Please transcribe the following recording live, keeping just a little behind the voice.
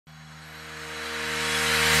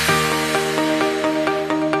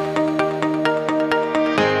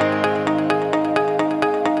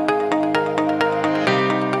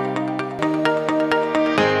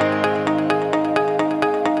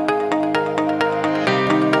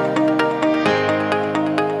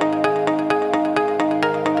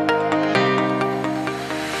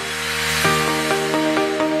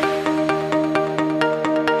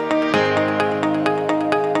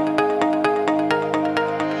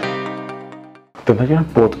The Nigerian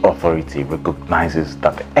Port Authority recognizes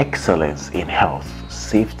that excellence in health,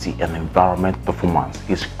 safety and environment performance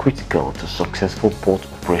is critical to successful port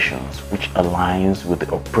operations, which aligns with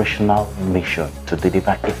the operational mission to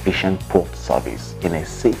deliver efficient port service in a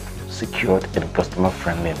safe, secured and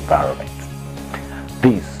customer-friendly environment.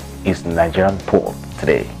 This is Nigerian Port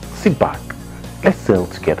Today. Sit back, let's sail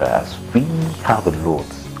together as we have a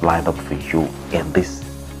lot lined up for you in this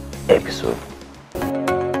episode.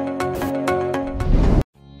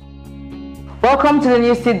 Welcome to the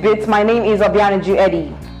News Tidbits. My name is Obianuju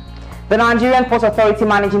Eddie. The Nigerian Port Authority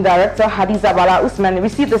Managing Director Hadiza Bala Usman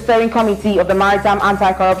received the steering committee of the Maritime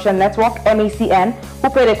Anti-Corruption Network (MACN), who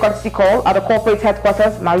paid a courtesy call at the corporate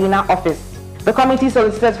headquarters Marina office. The committee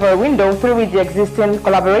solicited for a window through which the existing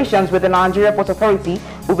collaborations with the Nigerian Port Authority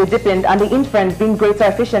will be deepened and the inference bring greater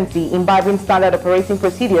efficiency, imbibing standard operating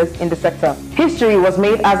procedures in the sector. History was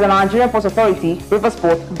made as the Nigerian Port Authority, Rivers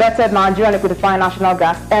Port, vetted Nigerian liquefied natural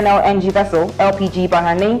gas (NLNG) vessel LPG by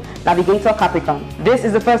her name Navigator Capricorn. This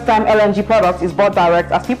is the first time LNG product is bought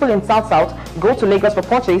direct, as people in South go to Lagos for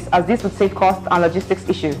purchase, as this would save cost and logistics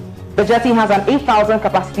issue. The jetty has an 8,000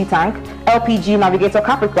 capacity tank, LPG Navigator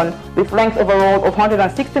Capricorn, with length overall of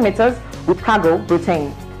 160 meters with cargo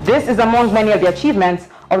retained. This is among many of the achievements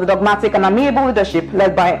of the dogmatic and amiable leadership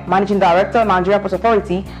led by Managing Director, Nigerian Port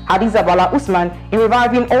Authority, Hadiza Bala Usman, in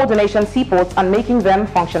reviving all the nation's seaports and making them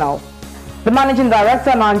functional. The Managing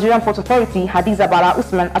Director, Nigerian Port Authority, Hadiza Bala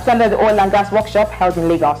Usman, attended the oil and gas workshop held in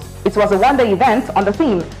Lagos. It was a one-day event on the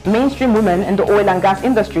theme, Mainstream Women in the Oil and Gas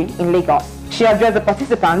Industry in Lagos. She addressed the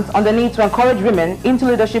participants on the need to encourage women into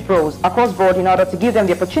leadership roles across board in order to give them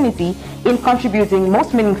the opportunity in contributing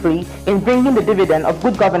most meaningfully in bringing the dividend of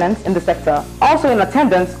good governance in the sector. Also in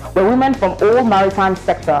attendance were women from all maritime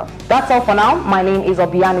sector. That's all for now. My name is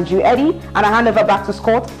Obianuju Eddie, and I hand over back to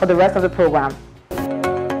Scott for the rest of the program.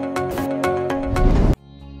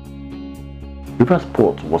 Rivers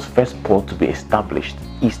Port was first port to be established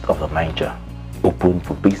east of the Niger, opened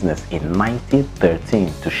for business in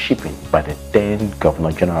 1913 to shipping by the then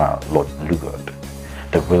Governor General Lord Lugard.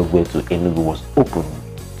 The railway to Enugu was opened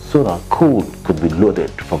so that coal could be loaded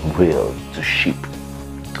from rail to ship.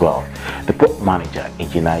 Well, the port manager,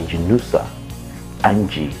 Engineer Yunusa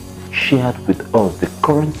Anji, shared with us the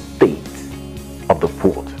current state of the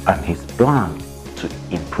port and his plan to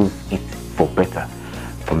improve it for better,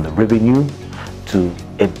 from the revenue to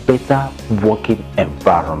a better working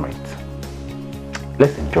environment.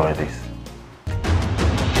 Let's enjoy this.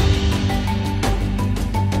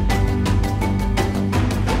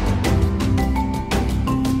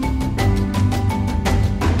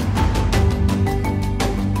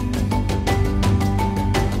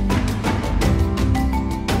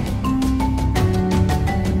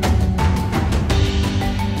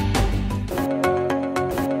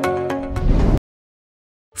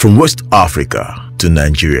 From West Africa to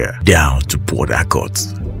Nigeria, down to Port Harcourt,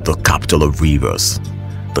 the capital of rivers,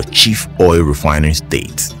 the chief oil refining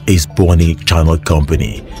state, is Bonny Channel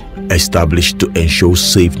Company, established to ensure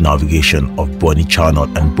safe navigation of Bonny Channel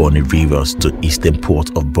and Bonny rivers to eastern port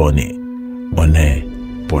of Bonny,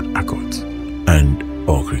 Onne, Port Harcourt, and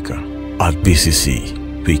Okrika. At BCC,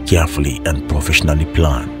 we carefully and professionally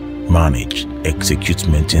plan, manage, execute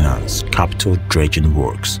maintenance, capital dredging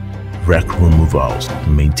works, wreck removals,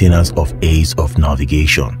 maintenance of aids of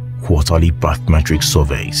navigation, quarterly bathymetric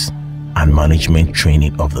surveys, and management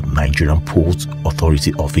training of the Nigerian Port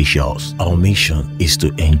Authority officials. Our mission is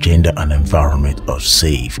to engender an environment of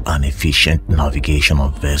safe and efficient navigation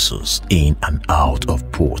of vessels in and out of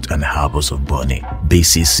port and harbors of Bonny.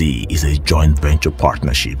 BCC is a joint venture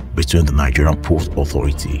partnership between the Nigerian Port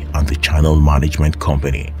Authority and the Channel Management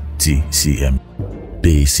Company, TCM.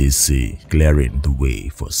 BCC, clearing the way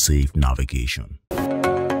for safe navigation.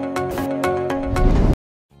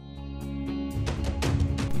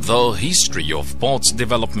 The history of port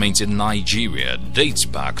development in Nigeria dates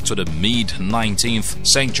back to the mid-19th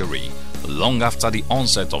century, long after the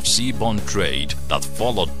onset of seaborne trade that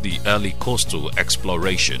followed the early coastal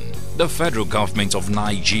exploration. The federal government of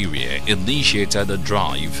Nigeria initiated a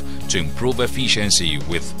drive to improve efficiency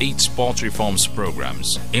with its port reforms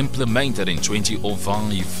programs implemented in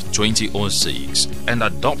 2005-2006 and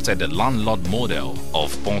adopted the landlord model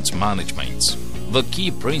of port management. The key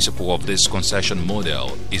principle of this concession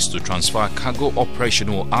model is to transfer cargo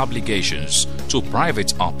operational obligations to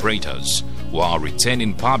private operators while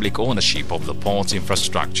retaining public ownership of the port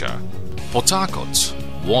infrastructure. Port Harcourt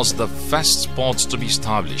was the first port to be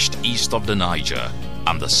established east of the Niger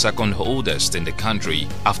and the second oldest in the country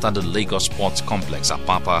after the Lagos Port Complex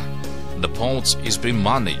Apapa. The port is being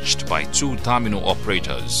managed by 2 terminal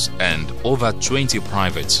operators and over 20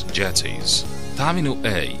 private jetties. Terminal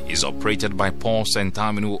A is operated by Ports and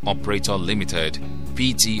Terminal Operator Limited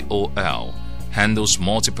 (PTOL), handles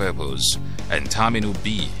multipurpose, and Terminal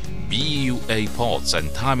B, BUA Ports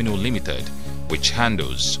and Terminal Limited, which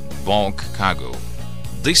handles bulk cargo.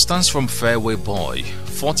 Distance from Fairway Buoy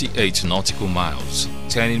 48 nautical miles,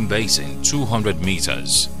 Turning Basin 200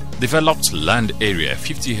 meters, developed land area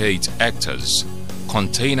 58 hectares,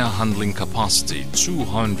 container handling capacity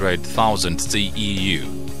 200,000 TEU,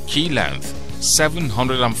 key length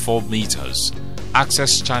 704 meters,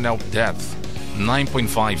 access channel depth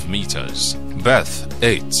 9.5 meters, berth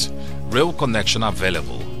 8, rail connection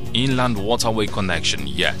available, inland waterway connection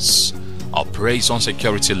yes, operates on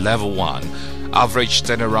security level 1, average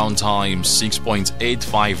turnaround time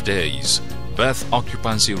 6.85 days, berth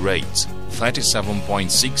occupancy rate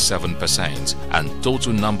 37.67%, and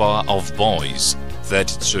total number of buoys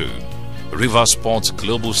 32. Rivers Port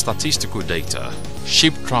Global Statistical Data: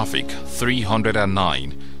 ship traffic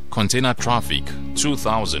 309, container traffic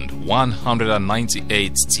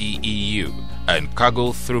 2,198 TEU, and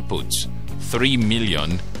cargo throughput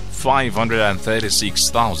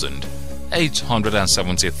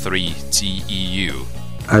 3,536,873 TEU.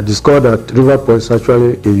 I discovered that River Port is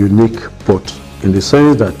actually a unique port in the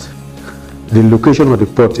sense that the location of the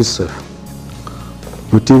port itself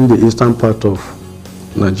within the eastern part of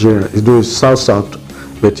Nigeria is south-south,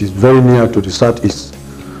 but it's very near to the southeast,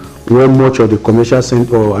 where much of the commercial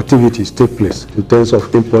or activities take place in terms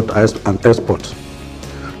of import and export.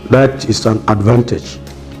 That is an advantage.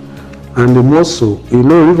 And more so,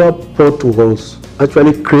 River Port was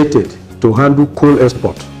actually created to handle coal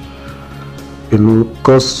export.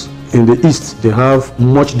 Because in the east they have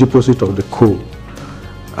much deposit of the coal,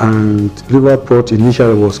 and River Port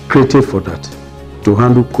initially was created for that, to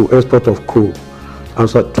handle export of coal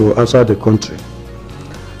outside the country.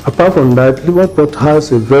 Apart from that, River Port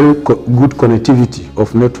has a very good connectivity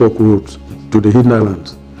of network routes to the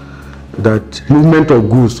hinterlands. That movement of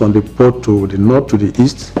goods from the port to the north to the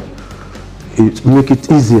east, it make it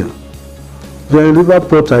easier. Then River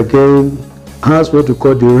Port again has what we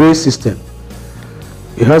call the rail system.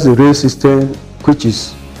 It has a rail system which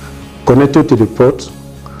is connected to the port.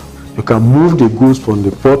 You can move the goods from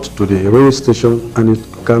the port to the rail station, and it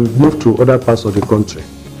can move to other parts of the country.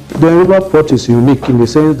 The River Port is unique in the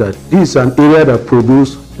sense that this is an area that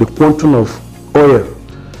produces the quantum of oil,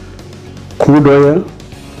 crude oil.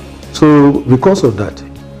 So because of that,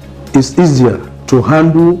 it's easier to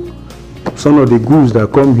handle some of the goods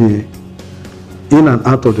that come here in and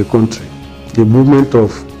out of the country. The movement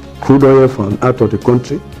of crude oil from out of the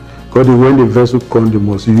country, because when the vessel comes, they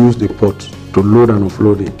must use the port to load and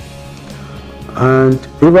offload it. And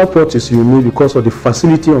River Port is unique because of the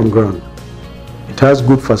facility on ground. It has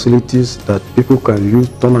good facilities that people can use.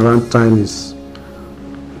 Turnaround time is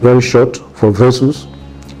very short for vessels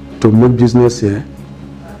to make business here.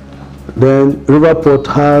 Then River Port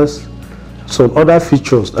has some other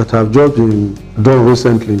features that have just been done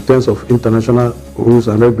recently in terms of international rules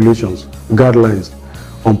and regulations, guidelines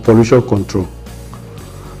on pollution control.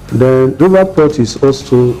 Then River Port is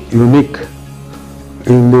also unique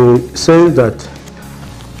in the sense that,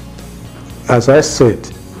 as I said,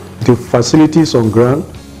 the facilities on ground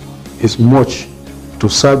is much to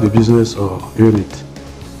serve the business or unit.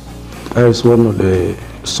 That is some of the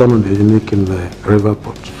unique in the River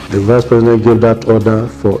Port. The Vice President gave that order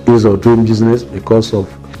for ease of doing business because of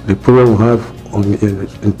the problem we have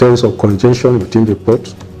in terms of congestion within the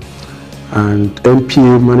port. And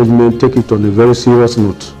NPA management take it on a very serious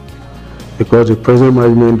note, because the present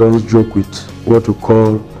management doesn't joke with what we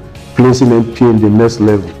call placing NPA in the next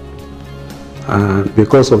level. And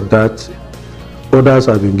because of that, orders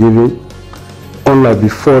have been given. Unlike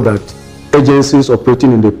before that, agencies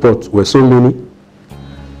operating in the port were so many.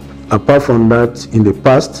 Apart from that, in the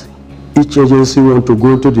past, each agency went to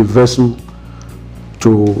go to the vessel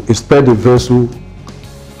to inspect the vessel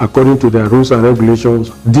according to their rules and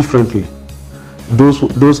regulations differently.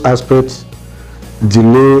 Those aspects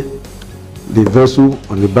delay the vessel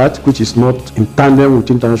on the berth, which is not in tandem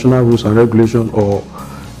with international rules and regulations or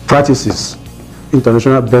practices,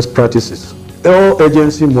 international best practices. All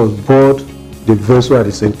agencies must board the vessel at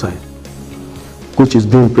the same time, which is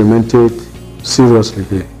being implemented seriously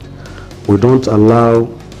here. We don't allow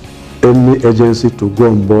any agency to go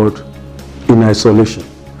on board in isolation.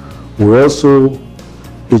 We also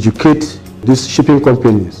educate these shipping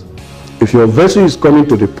companies. If your vessel is coming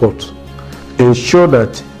to the port, ensure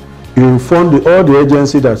that you inform all the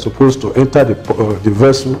agencies that are supposed to enter the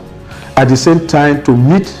vessel at the same time, to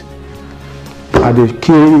meet at the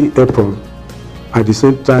key apron at the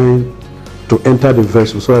same time to enter the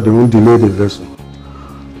vessel, so that they won't delay the vessel.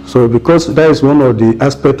 So because that is one of the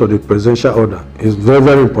aspects of the presidential order, is very,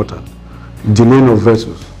 very important. Delaying of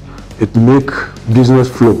vessels. It makes business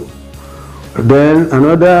flow. Then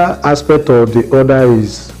another aspect of the order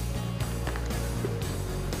is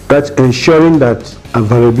that ensuring that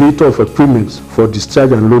availability of equipment for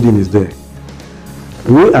discharge and loading is there.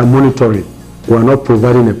 We are monitoring. We are not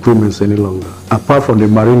providing equipment any longer, apart from the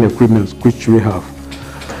marine equipment which we have.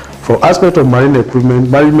 For aspect of marine equipment,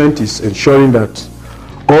 management is ensuring that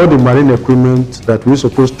all the marine equipment that we're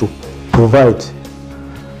supposed to provide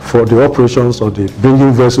for the operations of the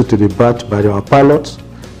bringing vessel to the berth by our pilots,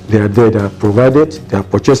 they are there, they are provided. They are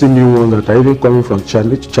purchasing new ones that are even coming from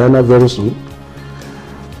China very soon.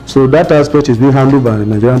 So that aspect is being handled by the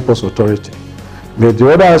Nigerian Ports Authority. But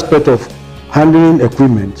the other aspect of handling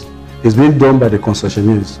equipment is being done by the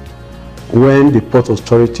concessionaires when the Port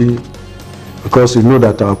Authority, because you know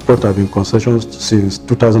that our port have been concessions since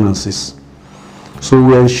 2006. So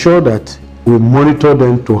we ensure that we monitor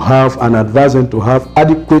them to have and advise them to have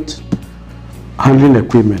adequate handling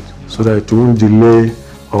equipment so that it won't delay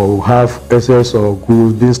or have excess or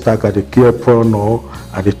goods being stuck at the key apron or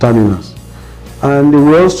at the terminals. And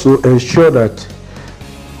we also ensure that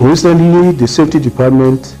recently the safety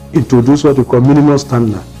department introduced what we call minimum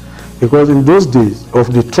standard, because in those days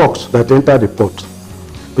of the trucks that enter the port,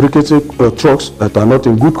 trucks that are not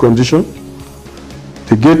in good condition,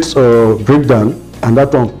 the gates break down, and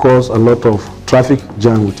that one cause a lot of traffic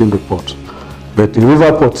jam within the port. But in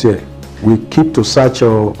river ports here, we keep to such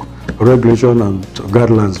a regulation and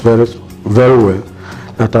guidelines very, very well,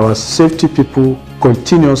 that our safety people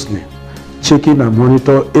continuously checking and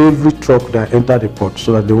monitor every truck that enter the port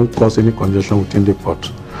so that they won't cause any congestion within the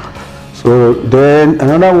port. So then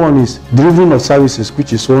another one is delivering of services,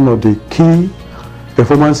 which is one of the key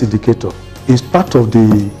performance indicator. Is part of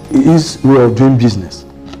the way of doing business.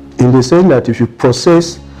 In the sense that if you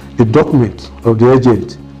process the document of the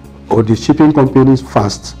agent or the shipping companies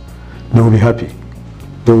fast, they will be happy.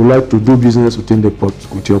 They would like to do business within the port,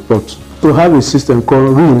 with your port. To have a system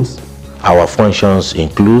called RINS. Our functions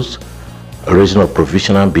include raising of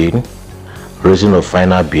provisional bid, raising of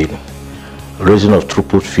final bid, raising of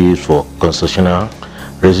throughput fees for concessionaire,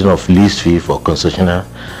 raising of lease fee for concessionaire,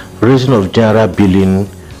 raising of general billing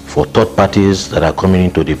for third parties that are coming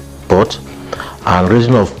into the port, and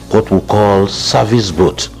raising of what we call service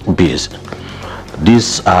boat bills.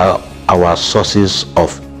 These are our sources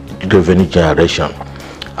of revenue generation,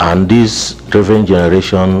 and this revenue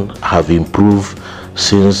generation have improved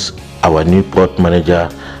since our new port manager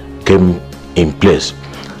came in place.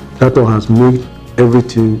 That one has made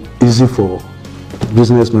everything easy for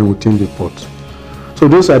businessmen within the port. So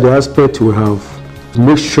those are the aspects we have to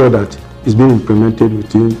make sure that it's being implemented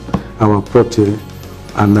within our port here.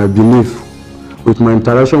 And I believe with my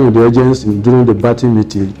interaction with the agents during the BATI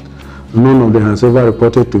meeting, none of them has ever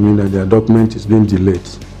reported to me that their document is being delayed.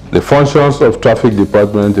 The functions of traffic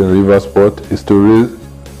department in Rivers Port is to raise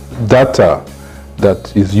data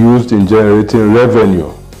that is used in generating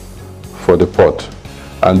revenue for the port.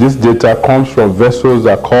 And this data comes from vessels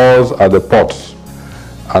that calls at the ports,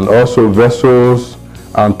 and also vessels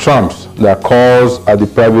and tramps that calls at the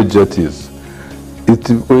private jetties. It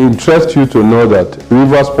will interest you to know that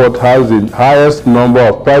Rivers Port has the highest number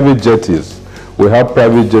of private jetties. We have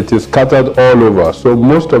private jetties scattered all over. So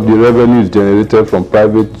most of the revenue is generated from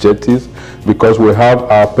private jetties because we have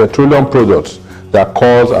our petroleum products that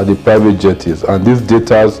calls at the private jetties. And these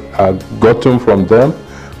data are gotten from them,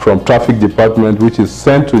 from traffic department, which is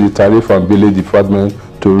sent to the tariff and billing department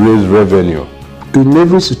to raise revenue. In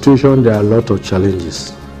every situation, there are a lot of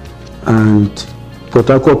challenges. And Port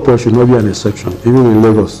Harcourt Port should not be an exception, even in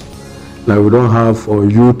Lagos. Like we don't have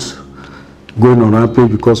youth going on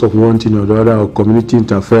rampage because of one thing or the other, or community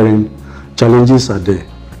interfering. Challenges are there.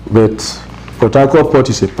 But Port Harcourt Port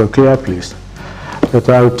is a peculiar place. But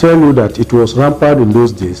I'll tell you that it was rampant in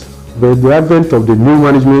those days. But the advent of the new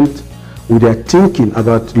management, with their thinking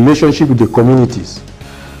about relationship with the communities,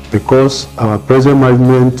 because our present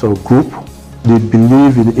management or group, they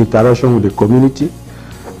believe in interaction with the community.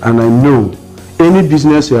 And I know any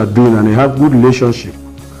business you are doing and you have good relationship,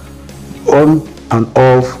 on and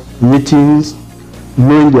off, meetings,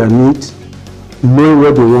 knowing their needs, knowing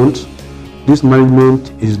what they want, this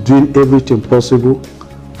management is doing everything possible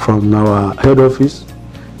from our head office.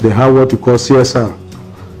 They have what we call CSR.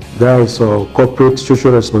 That is corporate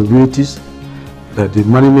social responsibilities, that the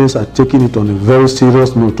managements are taking it on a very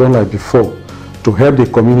serious note, unlike before, to help the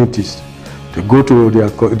communities. They go to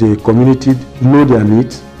the community, know their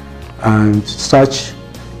needs, and search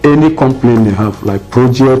any complaint they have, like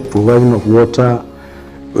project, providing of water,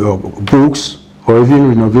 books, or even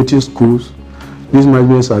renovating schools. these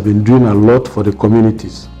managements have been doing a lot for the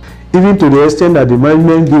communities. Even to the extent that the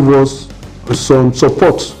management give us some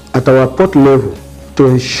support at our port level to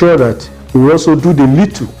ensure that we also do the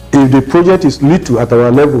little. If the project is little at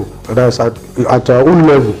our level, that's at our own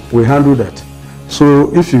level, we handle that.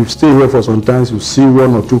 So if you stay here for some time, you see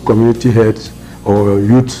one or two community heads or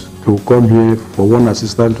youth who come here for one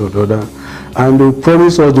assistant or the other, and they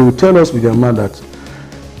promise us, they will tell us with their mouth that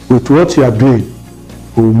with what you are doing,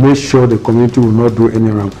 we will make sure the community will not do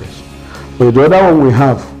any rampage. But the other one we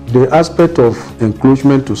have, the aspect of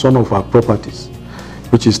encroachment to some of our properties,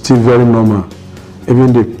 which is still very normal.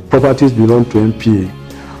 Even the properties belong to MPA.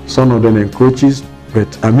 Some of them encroaches,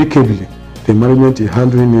 but amicably, the management is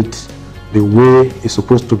handling it the way it's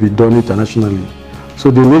supposed to be done internationally.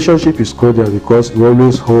 So the relationship is cordial because we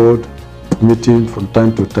always hold meetings from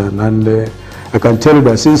time to time. And I can tell you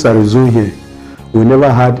that since I resumed here, we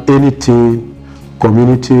never had anything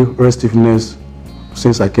community restiveness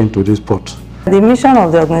since I came to this port. The mission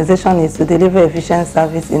of the organization is to deliver efficient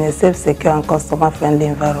service in a safe, secure and customer-friendly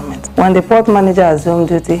environment. When the port manager assumed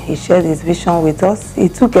duty, he shared his vision with us. He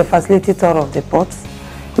took a facility tour of the port,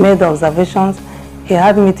 made observations. He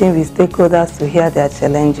had meetings with stakeholders to hear their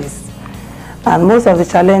challenges. And most of the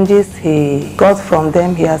challenges he got from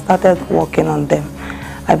them, he has started working on them.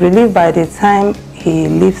 I believe by the time he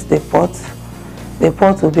leaves the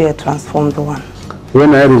port will be a transformed one.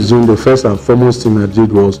 When I resumed, the first and foremost thing I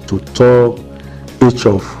did was to tour each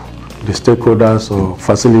of the stakeholders or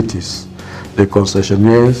facilities, the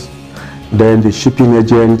concessionaires, then the shipping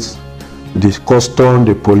agents, the custom,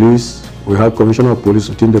 the police. We have commissioner of police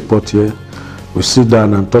within the port here. We sit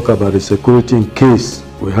down and talk about the security in case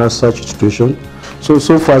we have such a situation. So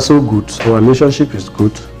far so good. Our relationship is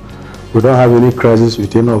good. We don't have any crisis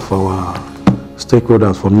with any of our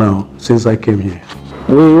stakeholders for now, since I came here.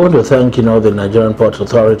 We want to thank, the Nigerian Ports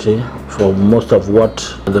Authority for most of what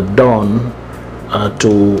they've done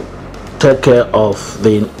to take care of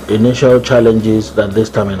the initial challenges that this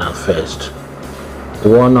terminal faced.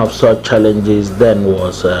 One of such challenges then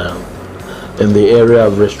was in the area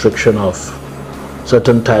of restriction of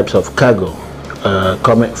certain types of cargo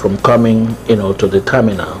coming to the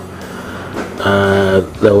terminal.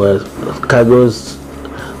 There were cargoes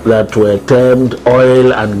that were termed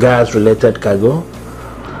oil and gas related cargo,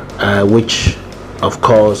 which of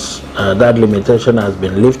course that limitation has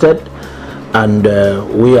been lifted, and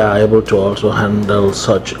we are able to also handle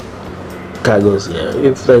such cargoes here.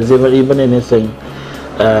 If there's even anything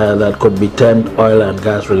that could be termed oil and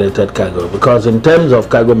gas related cargo, because in terms of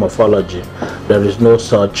cargo morphology, there is no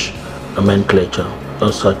such nomenclature,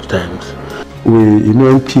 no such terms.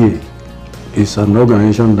 NPA is an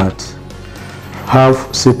organization that have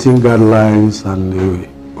certain guidelines and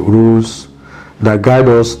rules that guide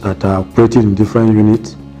us that are operating in different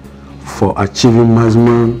units for achieving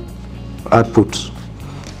maximum output,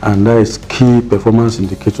 and that is key performance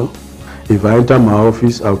indicator. If I enter my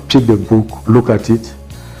office, I'll pick the book, look at it,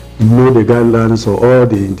 know the guidelines or all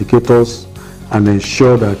the indicators, and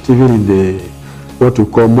ensure that even in the what we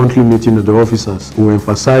call monthly meeting of the officers, we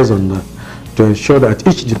emphasize on that to ensure that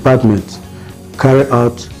each department carry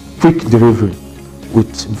out quick delivery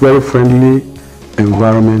with very friendly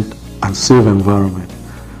environment and safe environment.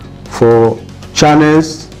 For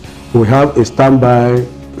channels, we have a standby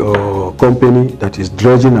company that is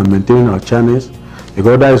dredging and maintaining our channels,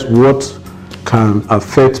 because that is what can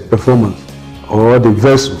affect performance, or the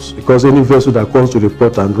vessels, because any vessel that comes to the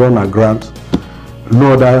port and run aground,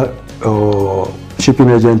 no other shipping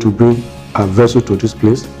agent will bring a vessel to this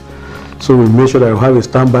place. So we make sure that we have a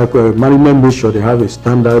standby, management make sure they have a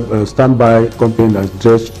standby company that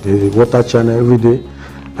dredge the water channel every day,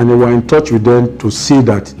 and they were in touch with them to see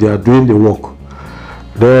that they are doing the work.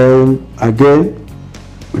 Then again,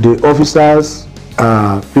 the officers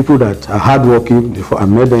are people that are hardworking. I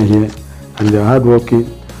met them here, and they are hardworking.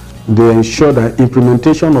 They ensure that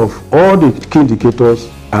implementation of all the key indicators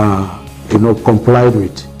are complied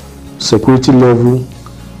with. Security level,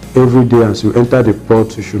 every day as you enter the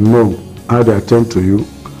port, you should know how they attend to you.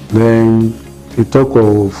 Then you talk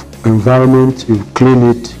of environment, you clean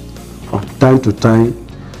it from time to time.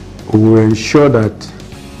 We will ensure that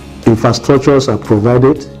infrastructures are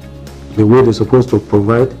provided the way they're supposed to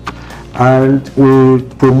provide, and we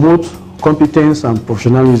promote competence and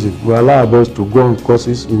professionalism. We allow our boys to go on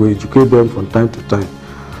courses, we educate them from time to time.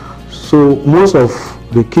 So most of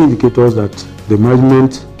the key indicators that the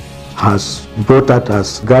management has brought out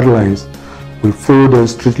as guidelines, we follow them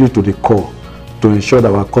strictly to the core to ensure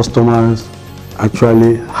that our customers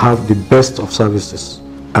actually have the best of services.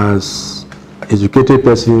 As an educated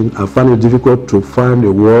person, I find it difficult to find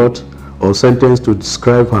a word or sentence to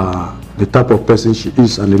describe the type of person she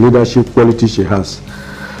is and the leadership quality she has,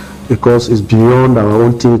 because it's beyond our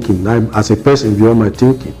own thinking. I'm, as a person, beyond my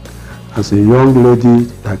thinking. As a young lady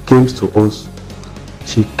that came to us,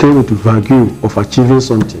 she came with the value of achieving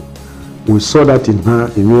something. We saw that in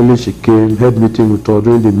her. Immediately she came, had meeting with her,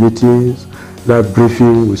 during the meetings, that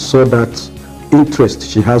briefing, we saw that interest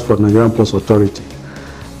she has for Nigerian Ports Authority.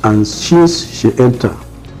 And since she entered,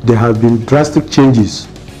 there have been drastic changes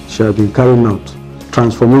she has been carrying out.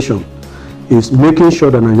 Transformation is making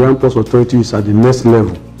sure that Nigerian Ports Authority is at the next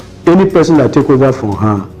level. Any person that takes over from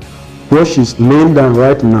her, what she's laying down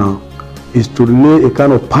right now is to lay a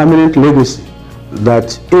kind of permanent legacy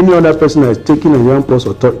that any other person that is taking Nigerian Ports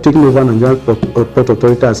Authority, taking over Nigerian Port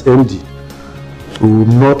Authority as MD, will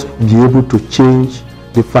not be able to change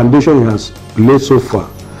the foundation he has laid so far.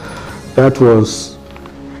 That was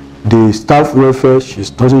the staff welfare. She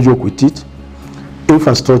doesn't joke with it.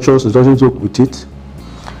 Infrastructure, she doesn't joke with it.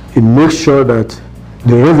 It makes sure that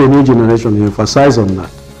the revenue generation, they emphasize on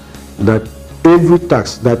that, that every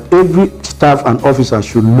tax, that every staff and officer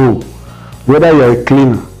should know, whether you're a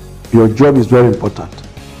cleaner, your job is very important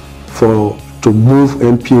to move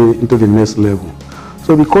NPA into the next level.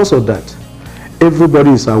 So because of that,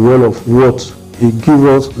 everybody is aware of what it gives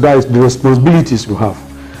us, that is the responsibilities you have.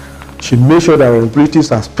 She makes sure that our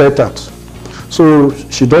responsibilities are spread out. So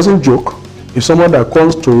she doesn't joke. If someone that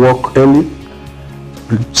comes to work early,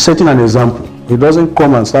 setting an example, he doesn't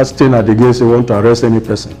come and start staying at the gate and want to arrest any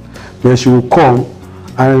person. Then she will come,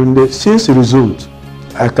 and since he resumed,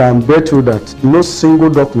 I can bet you that no single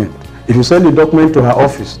document, if you send the document to her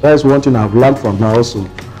office, that is one thing I've learned from her also.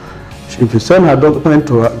 If you send her document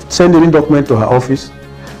to her, send any document to her office,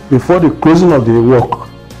 before the closing of the work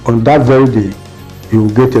on that very day, you will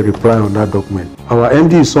get a reply on that document. Our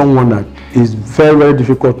MD is someone that is very, very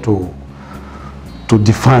difficult to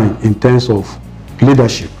define in terms of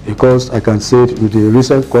leadership, because I can say it with the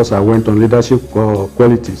recent course I went on leadership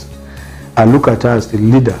qualities, I look at her as a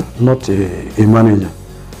leader, not a manager,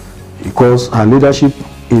 because her leadership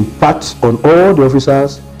impacts on all the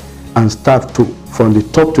officers and staff too, from the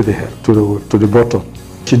top to the head, to the bottom.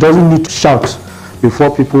 She doesn't need to shout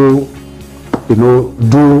before people,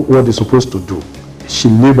 do what they're supposed to do. She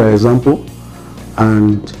lives by example,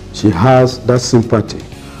 and she has that sympathy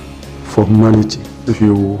for humanity. If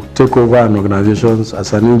you take over an organization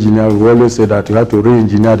as an engineer, we always say that you have to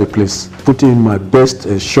re-engineer the place. Put in my best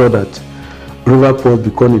to ensure that River Port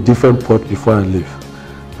become a different port before I leave.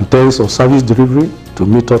 In terms of service delivery, to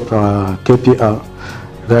meet up our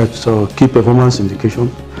KPI, that's key performance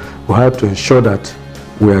indication, we have to ensure that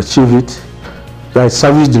we achieve it. That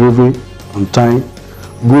service delivery on time,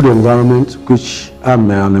 good environment, which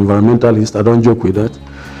I'm an environmentalist, I don't joke with that.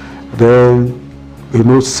 Then,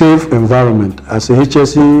 safe environment. As a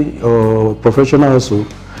HSE or professional also,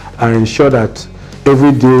 I ensure that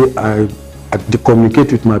every day I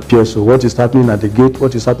communicate with my peers. So what is happening at the gate,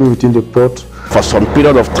 what is happening within the port. For some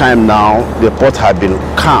period of time now, the port has been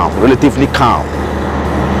calm, relatively calm.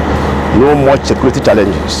 No much security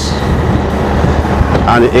challenges.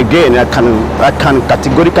 And again, I can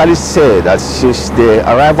categorically say that since the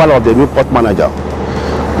arrival of the new port manager,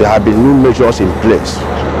 there have been new measures in place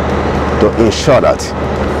to ensure that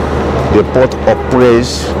the port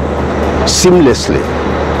operates seamlessly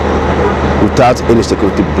without any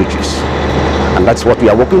security breaches. And that's what we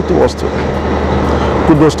are working towards to.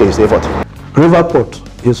 Kudos to his effort. River Port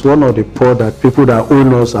is one of the ports that people that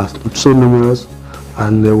own us are so numerous,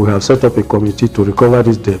 and we have set up a committee to recover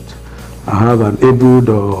this debt. I have an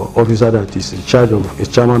able officer that is in charge of, is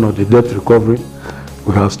chairman of the debt recovery.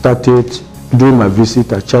 We have started, during my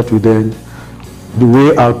visit, I chat with them, the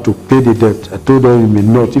way out to pay the debt. I told them, you may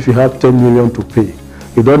not, if you have 10 million to pay,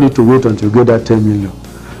 you don't need to wait until you get that 10 million.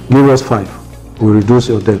 Give us 5, we'll reduce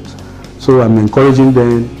your debt. So I'm encouraging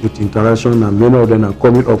them with interaction, and many of them are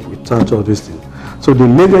coming up with such of this thing. So the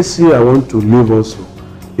legacy I want to leave also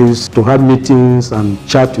is to have meetings and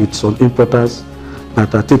chat with some importers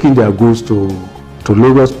that are taking their goods to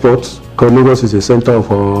Lagos ports, because Lagos is the center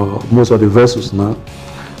of most of the vessels now.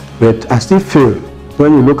 But I still feel,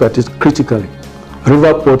 when you look at it critically,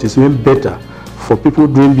 River Port is even better for people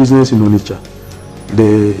doing business in Onitsha,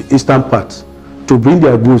 the eastern part, to bring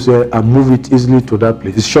their goods there and move it easily to that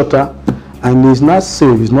place. It's shorter and it's not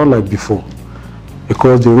safe, it's not like before.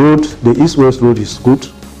 Because the road, the east-west road is good,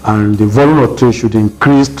 and the volume of trade should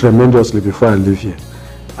increase tremendously before I leave here.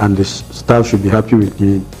 And the staff should be happy with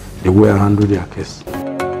me, the way I handle their case.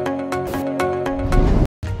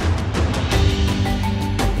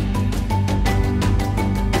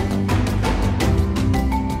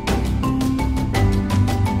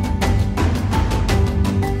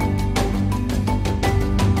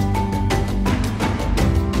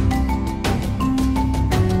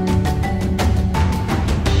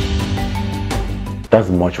 That's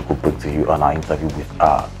much we could bring to you on our interview with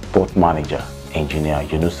our port manager, engineer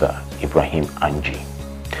Yunusa Ibrahim Anji.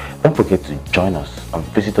 Don't forget to join us and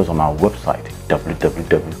visit us on our website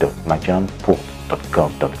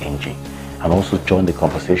www.nigerianport.gov.ng and also join the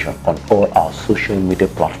conversation on all our social media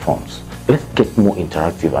platforms. Let's get more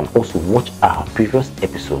interactive and also watch our previous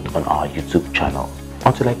episode on our YouTube channel.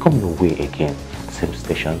 Until I come your way again, same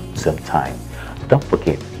station, same time. Don't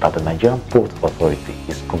forget that the Nigerian Port Authority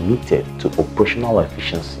is committed to operational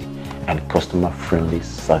efficiency and customer-friendly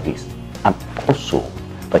service, and also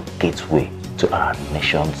the gateway to our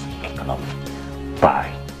nation's economy.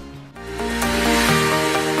 Bye.